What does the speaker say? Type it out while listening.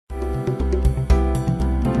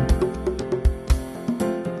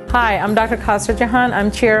Hi, I'm Dr. Kausar Jahan.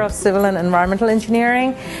 I'm Chair of Civil and Environmental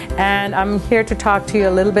Engineering, and I'm here to talk to you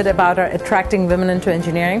a little bit about our Attracting Women into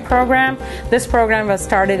Engineering program. This program was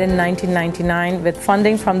started in 1999 with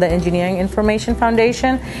funding from the Engineering Information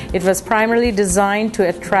Foundation. It was primarily designed to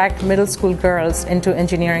attract middle school girls into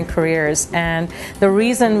engineering careers, and the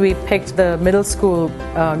reason we picked the middle school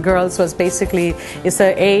girls was basically it's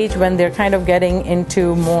the age when they're kind of getting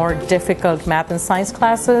into more difficult math and science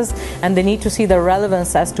classes, and they need to see the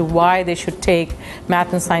relevance as to why they should take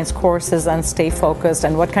math and science courses and stay focused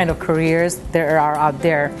and what kind of careers there are out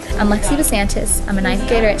there. I'm Lexi DeSantis. I'm a 9th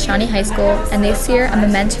grader at Shawnee High School, and this year I'm a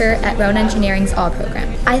mentor at Rowan Engineering's ALL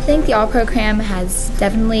program. I think the ALL program has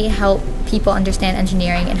definitely helped people understand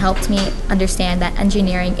engineering and helped me understand that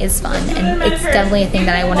engineering is fun, and it's definitely a thing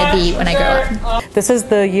that I want to be when I grow up. This is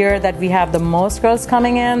the year that we have the most girls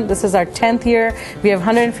coming in. This is our 10th year. We have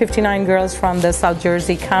 159 girls from the South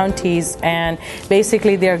Jersey counties, and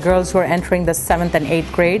basically they are girls who are entering the 7th and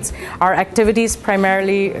 8th grades. Our activities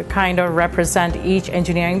primarily kind of represent each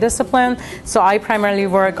engineering discipline. So I primarily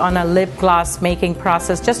work on a lip gloss making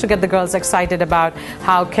process just to get the girls excited about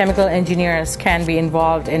how chemical engineers can be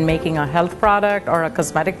involved in making a health product or a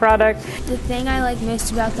cosmetic product. The thing I like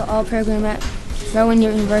most about the ALL program at Rowan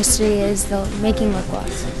University is the making lip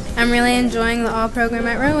gloss. I'm really enjoying the ALL program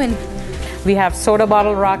at Rowan. We have soda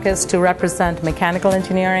bottle rockets to represent mechanical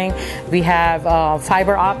engineering. We have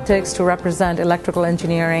fiber optics to represent electrical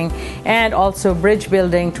engineering, and also bridge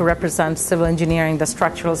building to represent civil engineering, the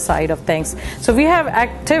structural side of things. So we have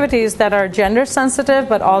activities that are gender sensitive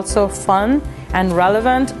but also fun and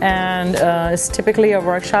relevant, and it's typically a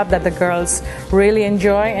workshop that the girls really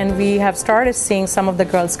enjoy, and we have started seeing some of the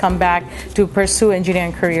girls come back to pursue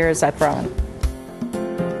engineering careers at Rowan.